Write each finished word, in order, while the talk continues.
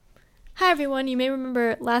everyone, you may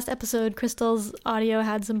remember last episode Crystal's audio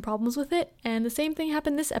had some problems with it, and the same thing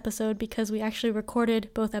happened this episode because we actually recorded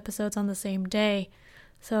both episodes on the same day.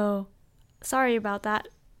 So, sorry about that.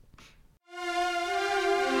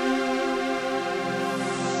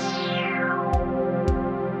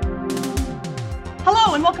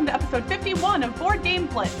 Hello and welcome to episode 51 of Board Game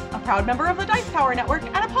Blitz, a proud member of the Dice Tower Network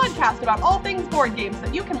and a podcast about all things board games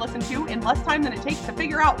that you can listen to in less time than it takes to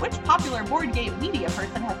figure out which popular board game media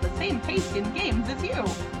person has the same taste in games as you.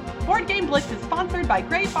 Board Game Blitz is sponsored by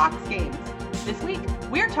Gray Fox Games. This week,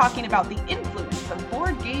 we're talking about the influence of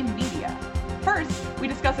board game media. First, we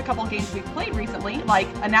discuss a couple games we've played recently, like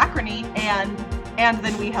Anachrony and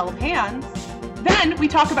Then We Held Hands. Then we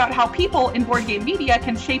talk about how people in board game media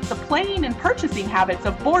can shape the playing and purchasing habits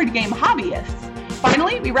of board game hobbyists.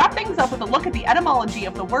 Finally, we wrap things up with a look at the etymology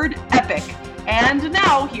of the word epic. And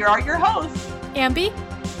now, here are your hosts, Ambi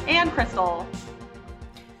and Crystal.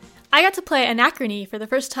 I got to play Anachrony for the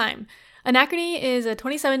first time. Anachrony is a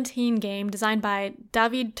 2017 game designed by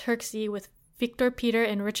David Turczi with Victor Peter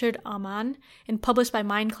and Richard Amann and published by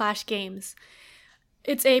Mindclash Games.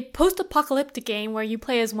 It's a post-apocalyptic game where you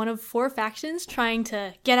play as one of 4 factions trying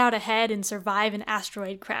to get out ahead and survive an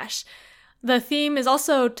asteroid crash. The theme is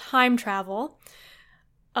also time travel.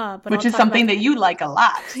 Which is something that you like a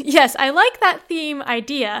lot. Yes, I like that theme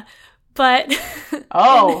idea, but...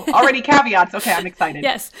 already caveats. Okay, I'm excited.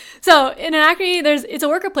 Yes. So in Anachrony, it's a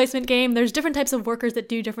worker placement game. There's different types of workers that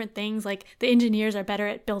do different things. Like the engineers are better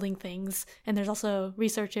at building things, and there's also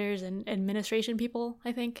researchers and administration people,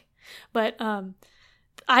 I think. But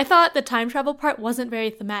I thought the time travel part wasn't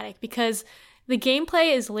very thematic because the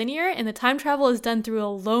gameplay is linear and the time travel is done through a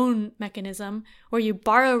loan mechanism where you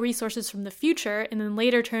borrow resources from the future and then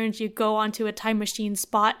later turns you go onto a time machine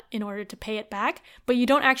spot in order to pay it back, but you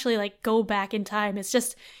don't actually go back in time. It's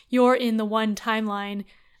just you're in the one timeline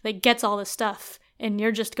that gets all the stuff and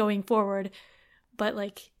you're just going forward, but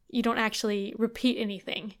you don't actually repeat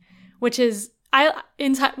anything, which is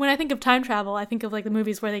when I think of time travel, I think of the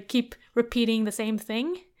movies where they keep repeating the same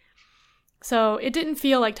thing. So it didn't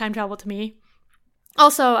feel like time travel to me.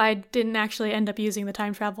 Also, I didn't actually end up using the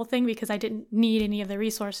time travel thing because I didn't need any of the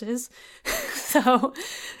resources. I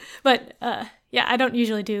don't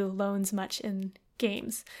usually do loans much in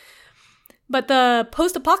games. But the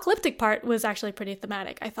post-apocalyptic part was actually pretty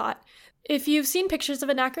thematic, I thought. If you've seen pictures of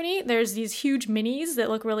Anachrony, there's these huge minis that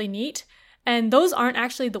look really neat. And those aren't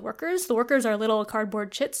actually the workers. The workers are little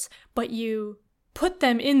cardboard chits, but you put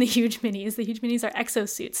them in the huge minis. The huge minis are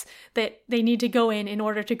exosuits that they need to go in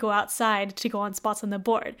order to go outside to go on spots on the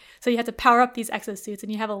board. So you have to power up these exosuits,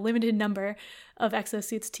 and you have a limited number of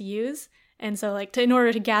exosuits to use. And so in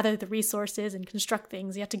order to gather the resources and construct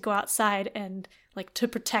things, you have to go outside and to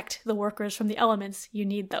protect the workers from the elements, you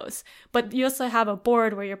need those. But you also have a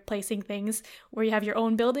board where you're placing things, where you have your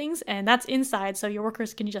own buildings, and that's inside, so your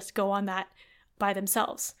workers can just go on that by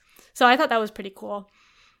themselves. So I thought that was pretty cool.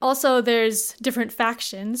 Also, there's different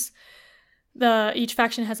factions. Each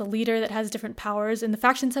faction has a leader that has different powers, and the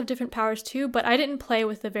factions have different powers too, but I didn't play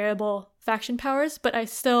with the variable faction powers, but I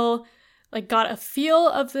still got a feel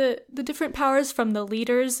of the different powers from the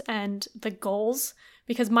leaders and the goals,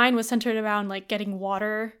 because mine was centered around getting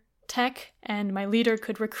water tech, and my leader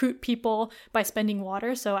could recruit people by spending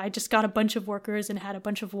water, so I just got a bunch of workers and had a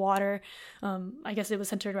bunch of water. I guess it was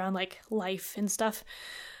centered around life and stuff.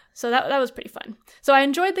 So that was pretty fun. So I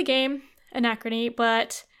enjoyed the game, Anachrony,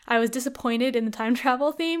 but I was disappointed in the time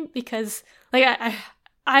travel theme because I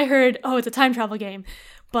heard, it's a time travel game,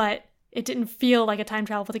 but it didn't feel like a time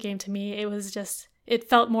travel game to me. It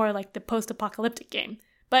felt more like the post-apocalyptic game.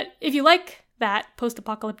 But if you like that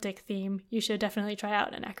post-apocalyptic theme, you should definitely try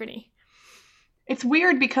out Anachrony. It's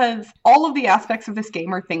weird because all of the aspects of this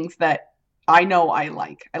game are things that I know I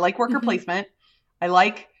like. I like worker placement. I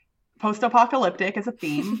like post-apocalyptic as a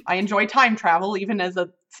theme. I enjoy time travel even as a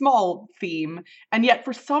small theme. And yet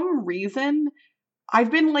for some reason, I've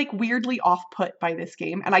been weirdly off-put by this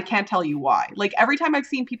game, and I can't tell you why. Every time I've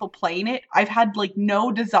seen people playing it, I've had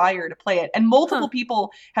no desire to play it. And multiple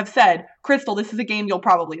people have said, Crystal, this is a game you'll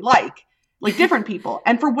probably like. Different people.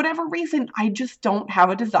 And for whatever reason, I just don't have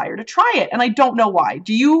a desire to try it. And I don't know why.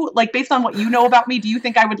 Do you, based on what you know about me, do you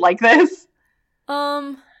think I would like this?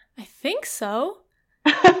 I think so.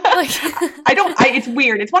 It's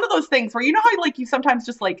weird. It's one of those things where, you know how you sometimes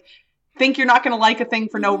just think you're not going to like a thing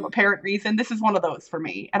for no apparent reason? This is one of those for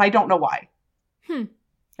me, and I don't know why.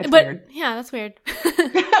 It's weird. Yeah, that's weird.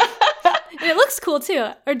 It looks cool too.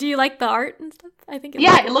 Or do you like the art and stuff? I think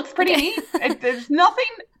it looks pretty neat. There's nothing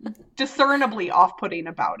discernibly off-putting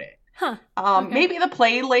about it. Huh. Okay. Maybe the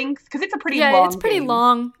play length, because it's a pretty long it's pretty game.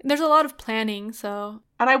 long. There's a lot of planning, so...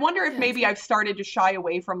 And I wonder if Yeah, maybe I've started to shy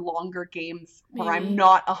away from longer games where I'm Maybe.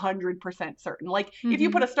 not 100% certain. Like, if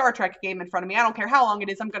you put a Star Trek game in front of me, I don't care how long it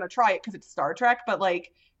is, I'm going to try it because it's Star Trek. But,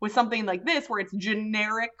 like, with something like this where it's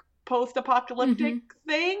generic post-apocalyptic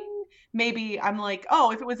thing, maybe I'm like,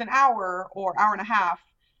 oh, if it was an hour or hour and a half,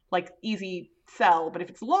 like, easy sell. But if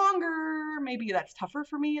it's longer, maybe that's tougher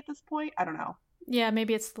for me at this point. I don't know. Yeah,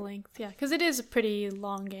 maybe it's the length. Yeah, because it is a pretty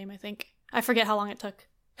long game, I think. I forget how long it took.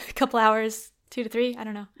 A couple hours, 2 to 3, I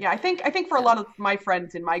don't know. Yeah, I think for a lot of my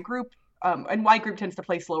friends in my group, and my group tends to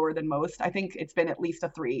play slower than most, I think it's been at least a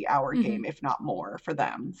 3-hour game, if not more, for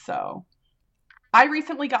them. So I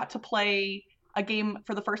recently got to play a game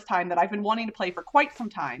for the first time that I've been wanting to play for quite some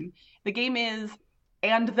time. The game is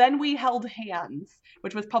And Then We Held Hands,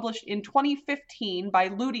 which was published in 2015 by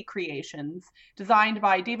Ludi Creations, designed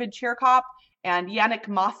by David Cherkop and Yannick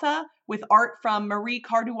Massa, with art from Marie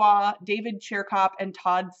Cardois, David Cherkop, and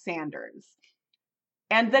Todd Sanders.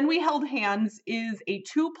 And Then We Held Hands is a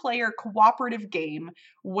 2-player cooperative game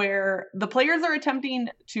where the players are attempting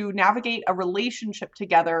to navigate a relationship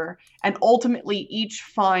together and ultimately each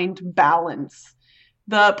find balance.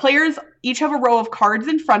 The players each have a row of cards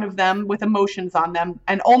in front of them with emotions on them,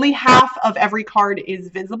 and only half of every card is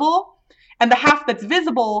visible. And the half that's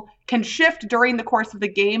visible can shift during the course of the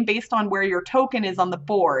game based on where your token is on the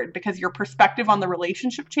board, because your perspective on the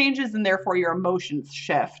relationship changes and therefore your emotions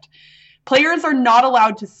shift. Players are not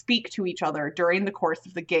allowed to speak to each other during the course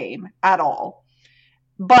of the game at all.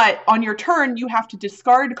 But on your turn, you have to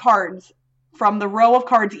discard cards from the row of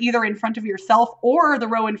cards either in front of yourself or the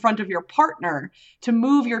row in front of your partner to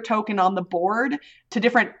move your token on the board to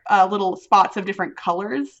different little spots of different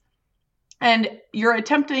colors. And you're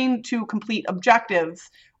attempting to complete objectives,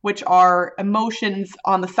 which are emotions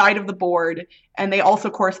on the side of the board, and they also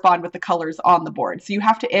correspond with the colors on the board. So you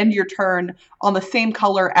have to end your turn on the same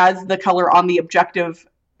color as the color on the objective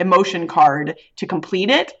emotion card to complete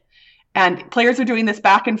it. And players are doing this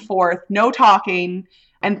back and forth, no talking,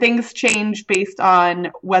 and things change based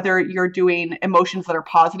on whether you're doing emotions that are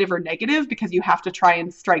positive or negative, because you have to try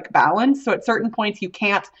and strike balance. So at certain points, you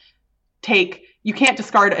can't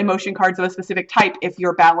discard emotion cards of a specific type if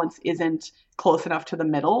your balance isn't close enough to the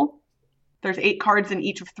middle. There's 8 cards in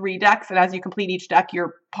each of 3 decks, and as you complete each deck,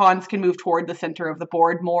 your pawns can move toward the center of the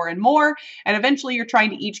board more and more, and eventually you're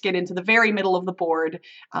trying to each get into the very middle of the board,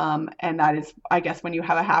 and that is, I guess, when you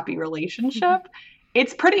have a happy relationship.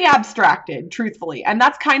 It's pretty abstracted, truthfully, and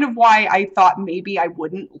that's kind of why I thought maybe I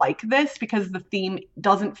wouldn't like this, because the theme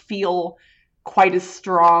doesn't feel quite as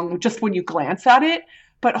strong just when you glance at it.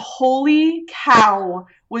 But holy cow,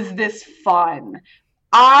 was this fun.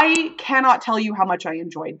 I cannot tell you how much I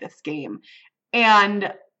enjoyed this game.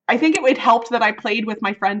 And I think it helped that I played with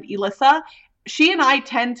my friend Elissa. She and I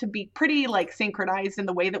tend to be pretty synchronized in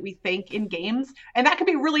the way that we think in games. And that can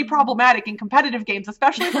be really problematic in competitive games,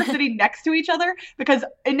 especially if we're sitting next to each other, because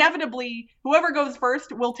inevitably whoever goes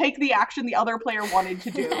first will take the action the other player wanted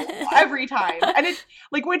to do every time. And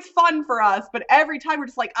it's fun for us, but every time we're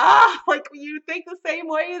just you think the same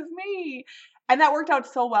way as me. And that worked out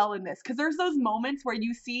so well in this, because there's those moments where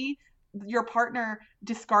you see your partner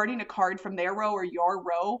discarding a card from their row or your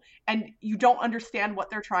row, and you don't understand what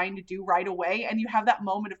they're trying to do right away, and you have that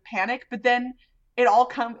moment of panic, but then it all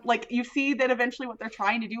comes, you see that eventually what they're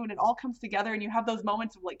trying to do, and it all comes together, and you have those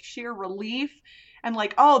moments of sheer relief, and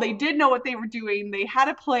oh, they did know what they were doing, they had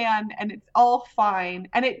a plan, and it's all fine.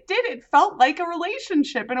 And it felt like a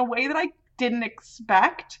relationship in a way that I didn't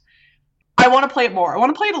expect. I want to play it more. I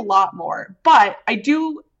want to play it a lot more, but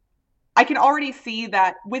I can already see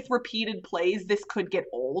that with repeated plays, this could get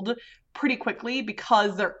old pretty quickly,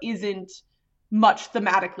 because there isn't much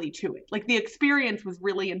thematically to it. The experience was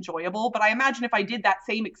really enjoyable, but I imagine if I did that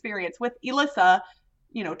same experience with Elissa,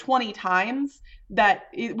 20 times, that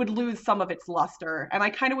it would lose some of its luster. And I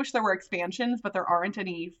kind of wish there were expansions, but there aren't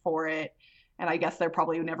any for it. And I guess there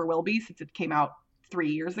probably never will be, since it came out 3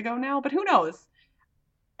 years ago now, but who knows?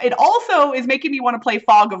 It also is making me want to play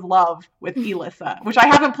Fog of Love with Elissa, which I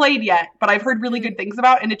haven't played yet, but I've heard really good things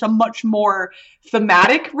about, and it's a much more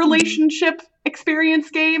thematic relationship experience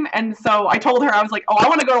game. And so I told her, I was like, oh, I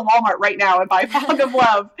want to go to Walmart right now and buy Fog of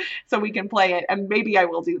Love so we can play it. And maybe I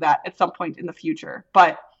will do that at some point in the future.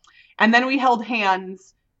 And Then We Held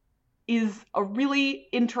Hands is a really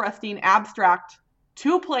interesting, abstract,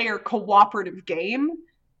 2-player cooperative game.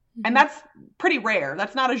 And that's pretty rare.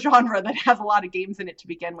 That's not a genre that has a lot of games in it to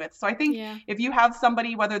begin with. So I think if you have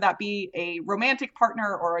somebody, whether that be a romantic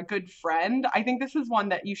partner or a good friend, I think this is one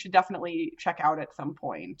that you should definitely check out at some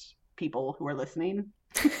point, people who are listening.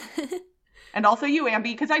 And also you, Ambi,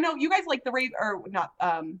 because I know you guys like the Ravens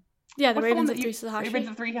of Three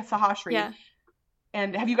Sahasree. Yeah.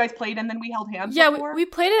 And have you guys played And Then We Held Hands Yeah, before? we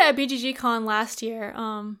played it at BGG Con last year.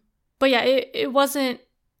 But yeah, it wasn't...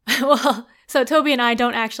 Well, so Toby and I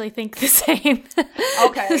don't actually think the same.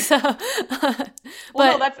 Okay. So,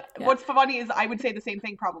 well, no, what's funny is I would say the same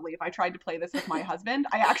thing probably if I tried to play this with my husband.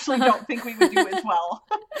 I actually don't think we would do as well.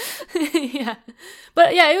 Yeah.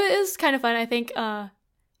 But yeah, it was kind of fun. I think, I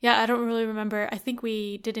don't really remember. I think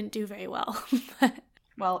we didn't do very well.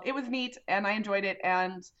 Well, it was neat and I enjoyed it.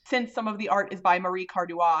 And since some of the art is by Marie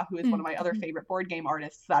Cardois, who is one of my other favorite board game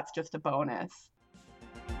artists, that's just a bonus.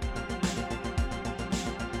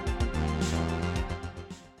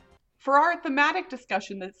 For our thematic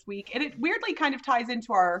discussion this week, and it weirdly kind of ties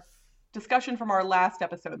into our discussion from our last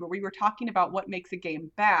episode where we were talking about what makes a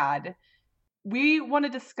game bad, we want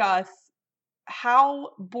to discuss how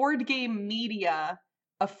board game media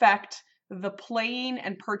affect the playing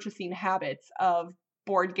and purchasing habits of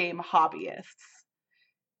board game hobbyists.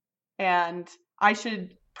 And I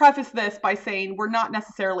should preface this by saying we're not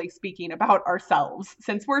necessarily speaking about ourselves,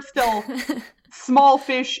 since we're still small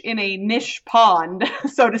fish in a niche pond,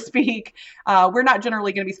 so to speak. We're not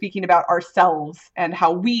generally going to be speaking about ourselves and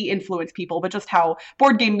how we influence people, but just how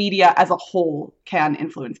board game media as a whole can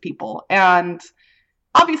influence people. And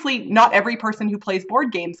obviously, not every person who plays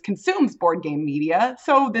board games consumes board game media,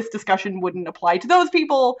 so this discussion wouldn't apply to those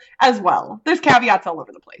people as well. There's caveats all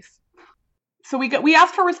over the place. So we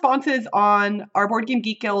asked for responses on our Board Game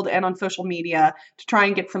Geek Guild and on social media to try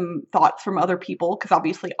and get some thoughts from other people, because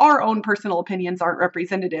obviously our own personal opinions aren't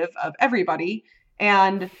representative of everybody.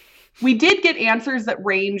 And we did get answers that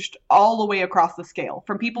ranged all the way across the scale,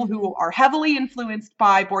 from people who are heavily influenced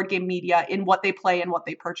by board game media in what they play and what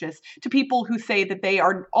they purchase, to people who say that they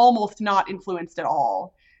are almost not influenced at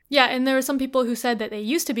all. Yeah, and there were some people who said that they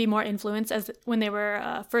used to be more influenced as when they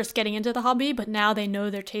were first getting into the hobby, but now they know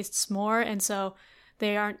their tastes more, and so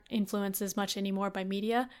they aren't influenced as much anymore by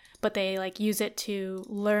media, but they use it to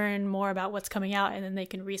learn more about what's coming out, and then they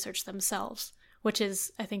can research themselves, which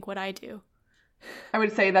is, I think, what I do. I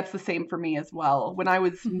would say that's the same for me as well. When I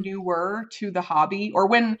was newer to the hobby, or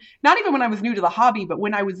not even when I was new to the hobby, but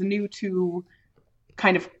when I was new to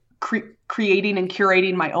kind of creating and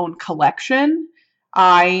curating my own collection,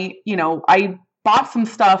 I bought some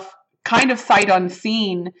stuff kind of sight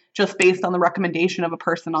unseen just based on the recommendation of a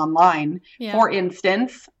person online. Yeah. For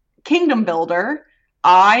instance, Kingdom Builder,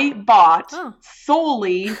 I bought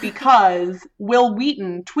solely because Will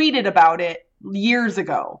Wheaton tweeted about it years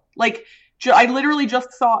ago. I literally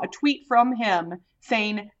just saw a tweet from him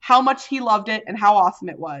saying how much he loved it and how awesome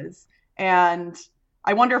it was. And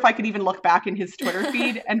I wonder if I could even look back in his Twitter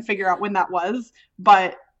feed and figure out when that was.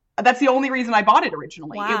 But that's the only reason I bought it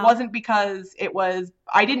originally. Wow. It wasn't because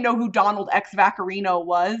I didn't know who Donald X. Vaccarino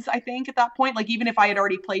was, I think, at that point. Even if I had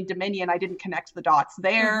already played Dominion, I didn't connect the dots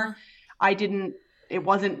there. It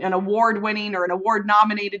wasn't an award-winning or an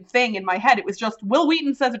award-nominated thing in my head. It was just, Will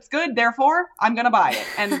Wheaton says it's good, therefore, I'm going to buy it.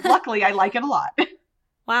 And luckily, I like it a lot.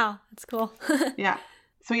 Wow, that's cool. Yeah.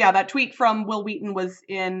 So yeah, that tweet from Will Wheaton was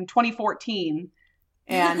in 2014.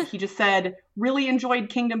 And he just said, really enjoyed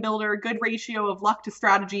Kingdom Builder, good ratio of luck to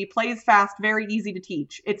strategy, plays fast, very easy to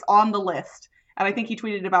teach. It's on the list. And I think he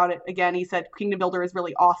tweeted about it again. He said, Kingdom Builder is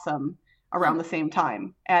really awesome around the same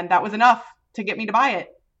time. And that was enough to get me to buy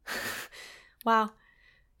it. Wow.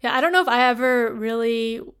 Yeah, I don't know if I ever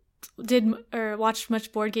really did or watched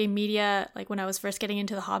much board game media when I was first getting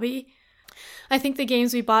into the hobby. I think the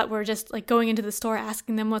games we bought were just going into the store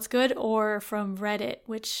asking them what's good, or from Reddit,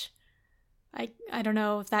 which I don't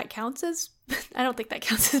know if that counts as I don't think that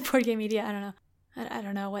counts as board game media. I don't know. I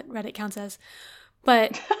don't know what Reddit counts as.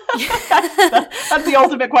 But that's the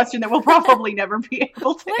ultimate question that we'll probably never be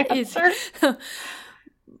able to answer.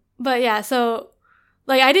 But yeah, so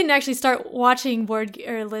I didn't actually start watching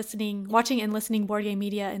and listening board game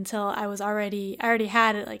media until I already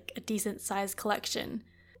had a decent sized collection.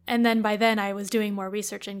 And then by then I was doing more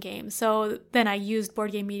research in games. So then I used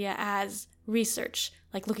board game media as research,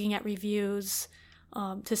 looking at reviews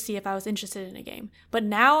to see if I was interested in a game. But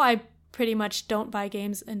now I pretty much don't buy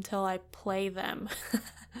games until I play them.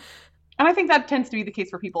 And I think that tends to be the case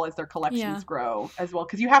for people as their collections grow as well,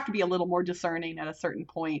 because you have to be a little more discerning at a certain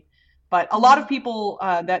point. But a lot of people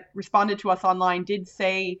that responded to us online did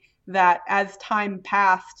say that as time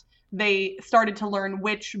passed, they started to learn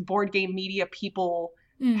which board game media people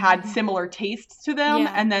had similar tastes to them,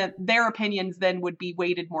 and then their opinions then would be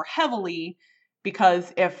weighted more heavily,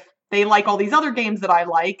 because if they like all these other games that I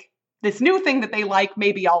like, this new thing that they like,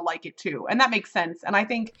 maybe I'll like it too. And that makes sense. And I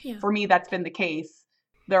think for me, that's been the case.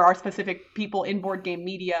 There are specific people in board game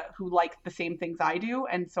media who like the same things I do,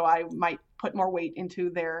 and so I might put more weight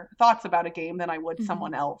into their thoughts about a game than I would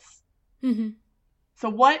someone else. Mm-hmm. So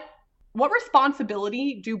what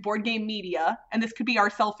responsibility do board game media, and this could be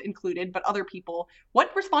ourselves included, but other people, what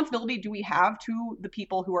responsibility do we have to the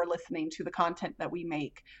people who are listening to the content that we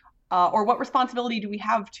make? Or what responsibility do we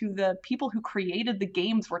have to the people who created the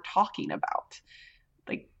games we're talking about?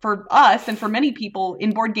 Like, for us and for many people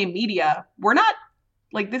in board game media, we're not,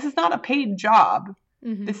 like, this is not a paid job.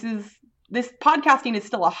 Mm-hmm. This podcasting is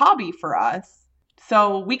still a hobby for us.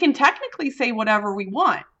 So we can technically say whatever we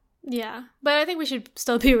want. Yeah, but I think we should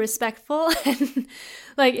still be respectful. And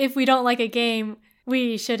like, if we don't like a game,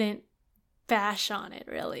 we shouldn't bash on it,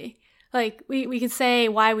 really. Like, we can say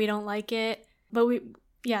why we don't like it, but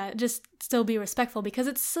just still be respectful, because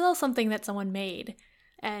it's still something that someone made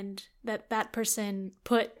and that person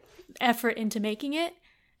put effort into making it.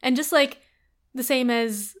 And just like the same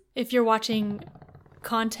as if you're watching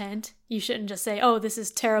content, you shouldn't just say, oh, this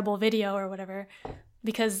is terrible video or whatever,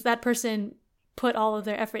 because that person put all of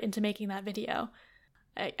their effort into making that video.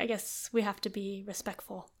 I guess we have to be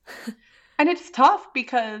respectful. And it's tough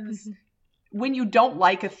because when you don't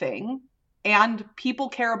like a thing and people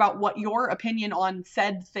care about what your opinion on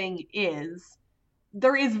said thing is,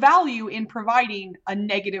 there is value in providing a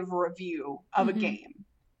negative review of a game.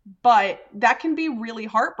 But that can be really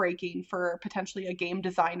heartbreaking for potentially a game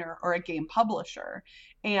designer or a game publisher.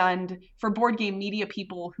 And for board game media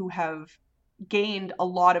people who have gained a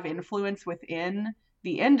lot of influence within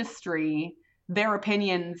the industry, their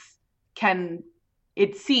opinions can,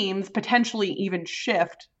 it seems, potentially even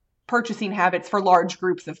shift purchasing habits for large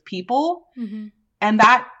groups of people. And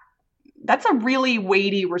that's a really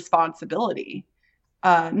weighty responsibility.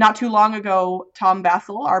 Not too long ago, Tom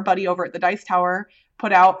Bassel, our buddy over at the Dice Tower,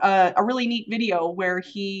 put out a really neat video where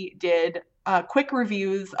he did quick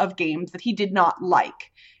reviews of games that he did not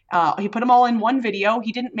like. He put them all in one video.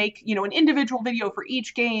 He didn't make, an individual video for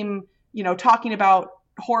each game, talking about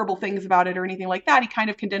horrible things about it or anything like that. He kind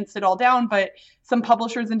of condensed it all down, but some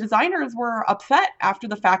publishers and designers were upset after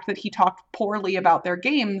the fact that he talked poorly about their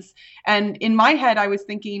games. And in my head, I was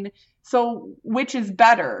thinking, so which is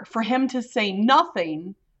better, for him to say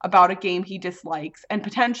nothing about a game he dislikes and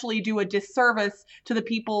potentially do a disservice to the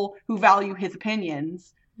people who value his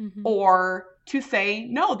opinions, or to say,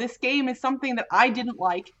 no, this game is something that I didn't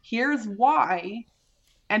like, here's why,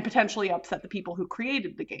 and potentially upset the people who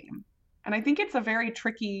created the game. And I think it's a very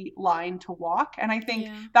tricky line to walk. And I think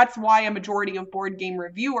that's why a majority of board game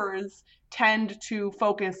reviewers tend to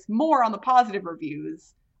focus more on the positive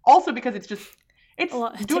reviews. Also because it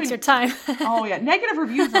takes your time. Oh yeah. Negative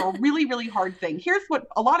reviews are a really, really hard thing. Here's what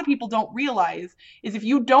a lot of people don't realize is if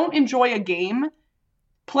you don't enjoy a game,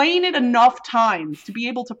 playing it enough times to be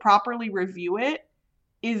able to properly review it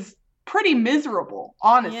is pretty miserable,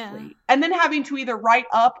 honestly. Yeah. And then having to either write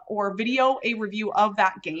up or video a review of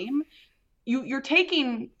that game, you're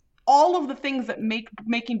taking all of the things that make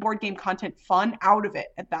making board game content fun out of it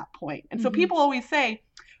at that point. And so people always say,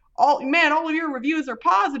 all of your reviews are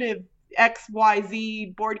positive,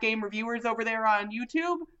 XYZ board game reviewers over there on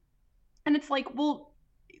YouTube. And it's like, well,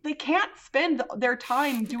 they can't spend their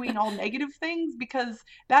time doing all negative things because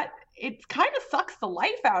it kind of sucks the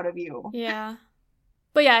life out of you. Yeah.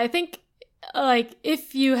 But yeah, I think like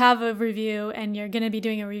if you have a review and you're going to be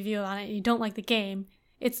doing a review on it and you don't like the game,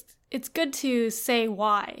 it's good to say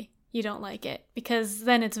why you don't like it, because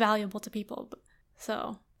then it's valuable to people.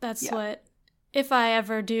 So that's what, if I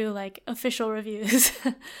ever do like official reviews,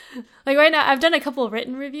 like right now I've done a couple of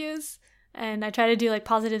written reviews and I try to do like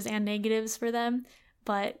positives and negatives for them,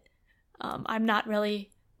 but I'm not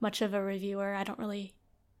really much of a reviewer. I don't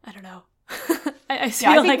know. I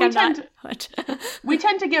feel like I'm not much. We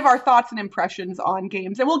tend to give our thoughts and impressions on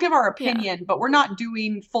games, and we'll give our opinion, but we're not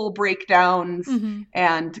doing full breakdowns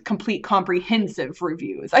and complete comprehensive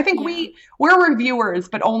reviews. I think we're reviewers,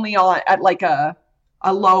 but only at like a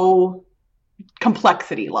low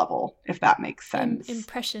complexity level, if that makes sense.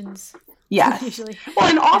 Impressions. Yes. Usually. Well,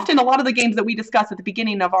 and often a lot of the games that we discuss at the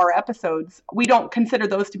beginning of our episodes, we don't consider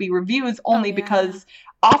those to be reviews only because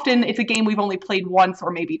often it's a game we've only played once or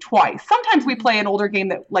maybe twice. Sometimes we play an older game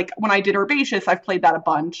that, like when I did Herbaceous, I've played that a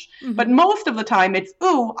bunch. But most of the time it's,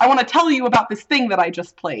 I want to tell you about this thing that I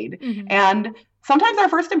just played. And sometimes our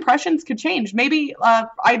first impressions could change. Maybe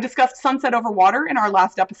I discussed Sunset Over Water in our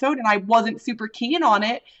last episode and I wasn't super keen on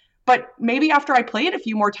it, but maybe after I play it a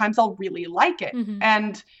few more times, I'll really like it.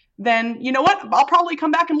 And then, you know what? I'll probably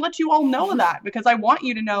come back and let you all know that, because I want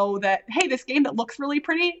you to know that, hey, this game that looks really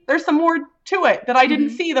pretty, there's some more to it that I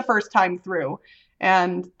didn't see the first time through.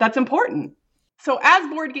 And that's important. So as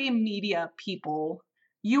board game media people,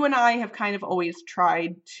 you and I have kind of always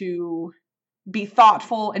tried to be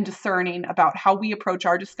thoughtful and discerning about how we approach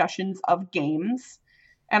our discussions of games.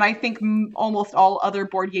 And I think almost all other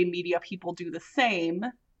board game media people do the same.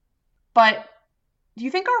 But do you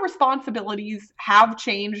think our responsibilities have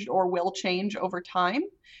changed or will change over time?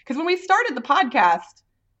 Because when we started the podcast,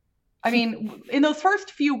 I mean, in those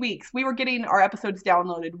first few weeks, we were getting our episodes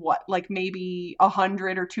downloaded, like maybe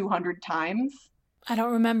 100 or 200 times? I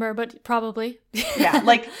don't remember, but probably. Yeah,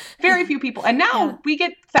 like very few people. And now we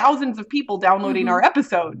get thousands of people downloading our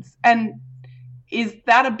episodes. And is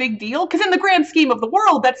that a big deal? Because in the grand scheme of the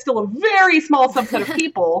world, that's still a very small subset of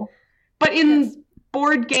people. But in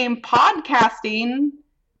board game podcasting,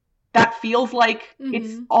 that feels like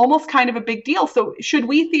it's almost kind of a big deal. So should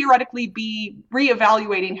we theoretically be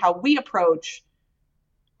reevaluating how we approach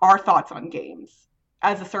our thoughts on games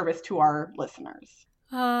as a service to our listeners?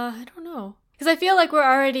 I don't know. Because I feel like we're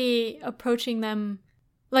already approaching them,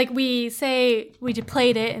 like we say we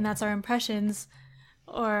played it and that's our impressions,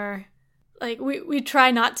 or like we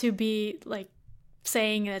try not to be like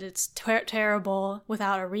saying that it's terrible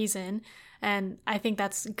without a reason, and I think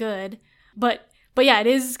that's good. But yeah, it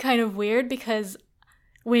is kind of weird because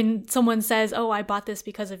when someone says, "Oh, I bought this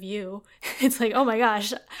because of you," it's like, "Oh my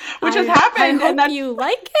gosh," which has happened, I hope you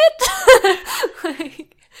like it.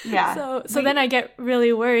 Like, yeah. So then I get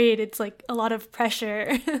really worried. It's like a lot of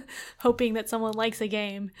pressure, hoping that someone likes a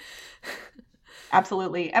game.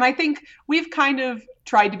 Absolutely. And I think we've kind of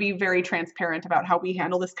tried to be very transparent about how we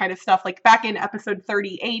handle this kind of stuff. Like back in episode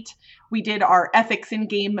 38, we did our ethics in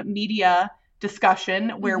game media discussion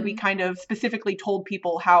where we kind of specifically told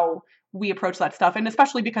people how we approach that stuff. And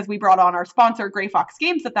especially because we brought on our sponsor, Gray Fox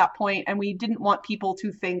Games at that point, and we didn't want people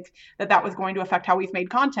to think that that was going to affect how we've made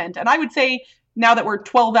content. And I would say now that we're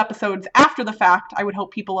 12 episodes after the fact, I would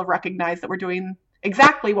hope people have recognized that we're doing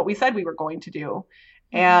exactly what we said we were going to do.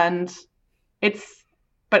 And I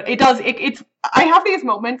have these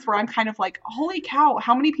moments where I'm kind of like, holy cow,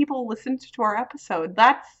 how many people listened to our episode?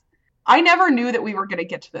 I never knew that we were going to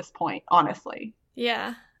get to this point, honestly.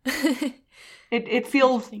 Yeah. It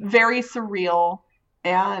feels very surreal,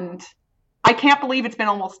 and I can't believe it's been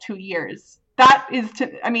almost 2 years.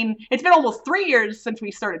 It's been almost 3 years since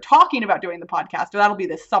we started talking about doing the podcast, but that'll be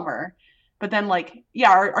this summer. But then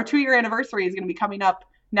our 2-year anniversary is going to be coming up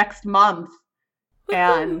next month.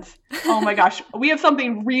 And oh my gosh, we have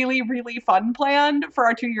something really, really fun planned for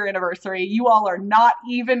our 2-year anniversary. You all are not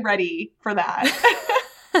even ready for that.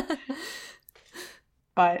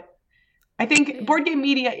 But I think board game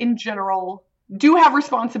media in general do have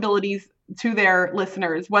responsibilities to their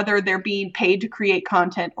listeners, whether they're being paid to create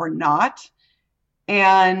content or not.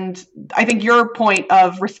 And I think your point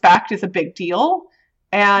of respect is a big deal.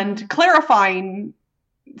 And clarifying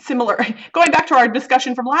going back to our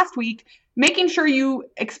discussion from last week, making sure you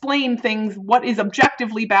explain things, what is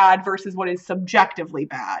objectively bad versus what is subjectively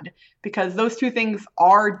bad, because those two things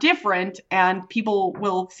are different and people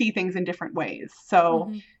will see things in different ways.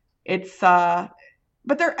 So it's,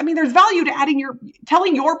 but there's value to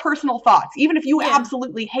telling your personal thoughts, even if you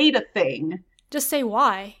absolutely hate a thing. Just say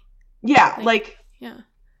why. Yeah.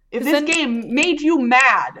 If this then game made you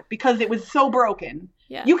mad because it was so broken,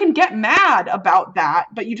 you can get mad about that,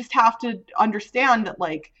 but you just have to understand that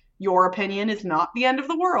your opinion is not the end of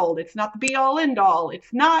the world. It's not the be all end all.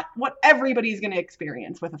 It's not what everybody's going to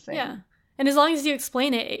experience with a thing. Yeah. And as long as you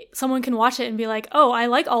explain it, someone can watch it and be like, "Oh, I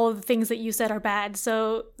like all of the things that you said are bad."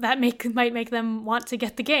 So that might make them want to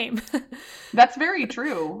get the game. That's very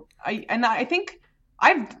true. I think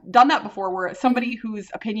I've done that before where somebody whose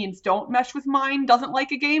opinions don't mesh with mine doesn't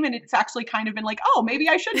like a game, and it's actually kind of been like, oh, maybe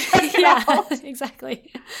I should check it out.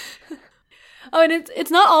 Exactly. Oh, and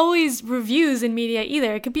it's not always reviews in media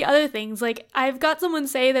either. It could be other things. Like, I've got someone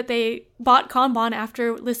say that they bought Kanban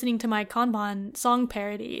after listening to my Kanban song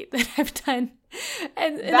parody that I've done.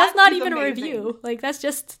 And that's not even amazing. A review. That's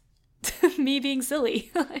just me being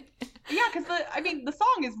silly. Yeah, because the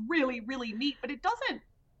song is really, really neat, but it doesn't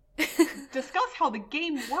discuss how the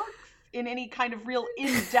game works in any kind of real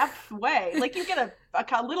in-depth way. You get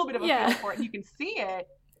a little bit of a feel for it and you can see it.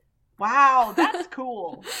 Wow, that's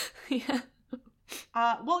cool. Yeah.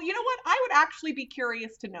 Well, you know what? I would actually be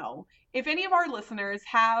curious to know if any of our listeners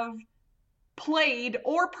have played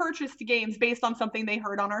or purchased games based on something they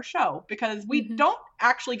heard on our show, because we don't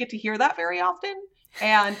actually get to hear that very often.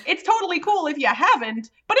 And it's totally cool if you haven't,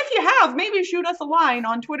 but if you have, maybe shoot us a line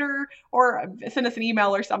on Twitter or send us an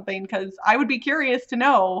email or something, because I would be curious to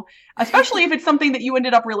know, especially if it's something that you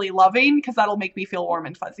ended up really loving, because that'll make me feel warm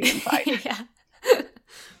and fuzzy inside. Yeah.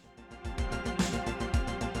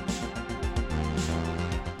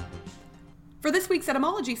 For this week's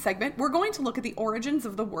etymology segment, we're going to look at the origins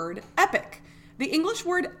of the word epic. The English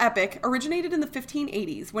word epic originated in the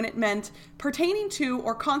 1580s when it meant pertaining to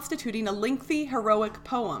or constituting a lengthy, heroic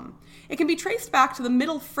poem. It can be traced back to the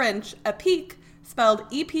Middle French epique, spelled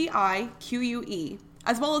E-P-I-Q-U-E,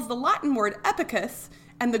 as well as the Latin word epicus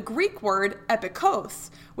and the Greek word epikos,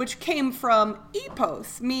 which came from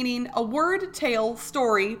epos, meaning a word, tale,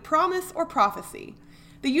 story, promise, or prophecy.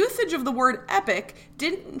 The usage of the word epic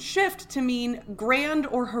didn't shift to mean grand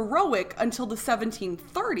or heroic until the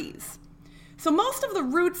 1730s. So most of the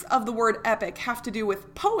roots of the word epic have to do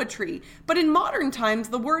with poetry, but in modern times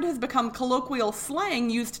the word has become colloquial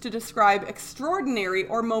slang used to describe extraordinary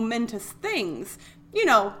or momentous things. You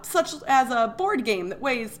know, such as a board game that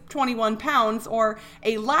weighs 21 pounds or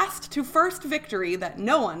a last to first victory that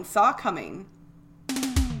no one saw coming.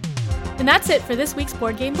 And that's it for this week's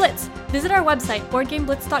Board Game Blitz. Visit our website,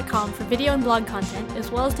 boardgameblitz.com, for video and blog content,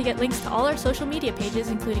 as well as to get links to all our social media pages,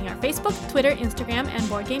 including our Facebook, Twitter, Instagram, and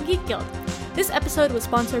Board Game Geek Guild. This episode was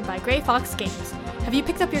sponsored by Grey Fox Games. Have you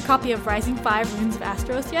picked up your copy of Rising 5 Runes of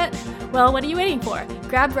Asteros yet? Well, what are you waiting for?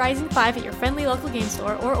 Grab Rising 5 at your friendly local game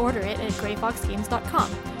store or order it at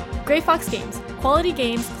greyfoxgames.com. Grey Fox Games, quality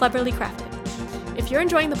games cleverly crafted. If you're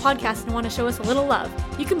enjoying the podcast and want to show us a little love,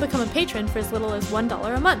 you can become a patron for as little as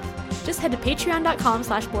 $1 a month. Just head to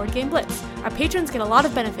patreon.com/boardgameblitz. Our patrons get a lot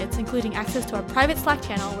of benefits, including access to our private Slack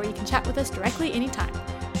channel where you can chat with us directly anytime.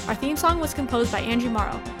 Our theme song was composed by Andrew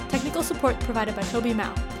Morrow. Technical support provided by Toby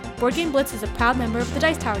Mao. Board Game Blitz is a proud member of the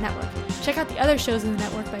Dice Tower Network. Check out the other shows in the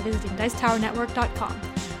network by visiting dicetowernetwork.com.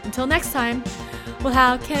 Until next time, well,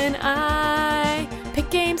 how can I pick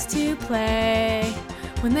games to play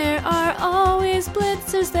when there are always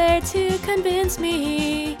blitzers there to convince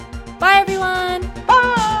me? Bye, everyone!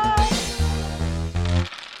 Bye!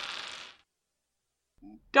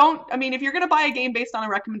 If you're going to buy a game based on a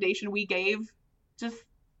recommendation we gave, just,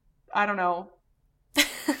 I don't know.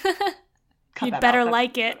 You'd better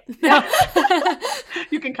like it. No.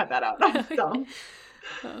 You can cut that out. That's dumb.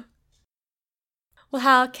 Well,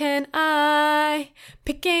 how can I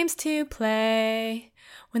pick games to play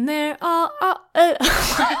when there are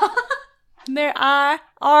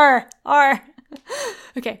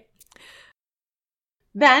Okay.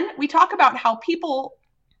 Then we talk about how people.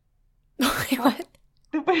 Wait, what?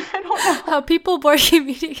 I don't know. How people board game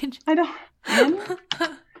media can. I don't.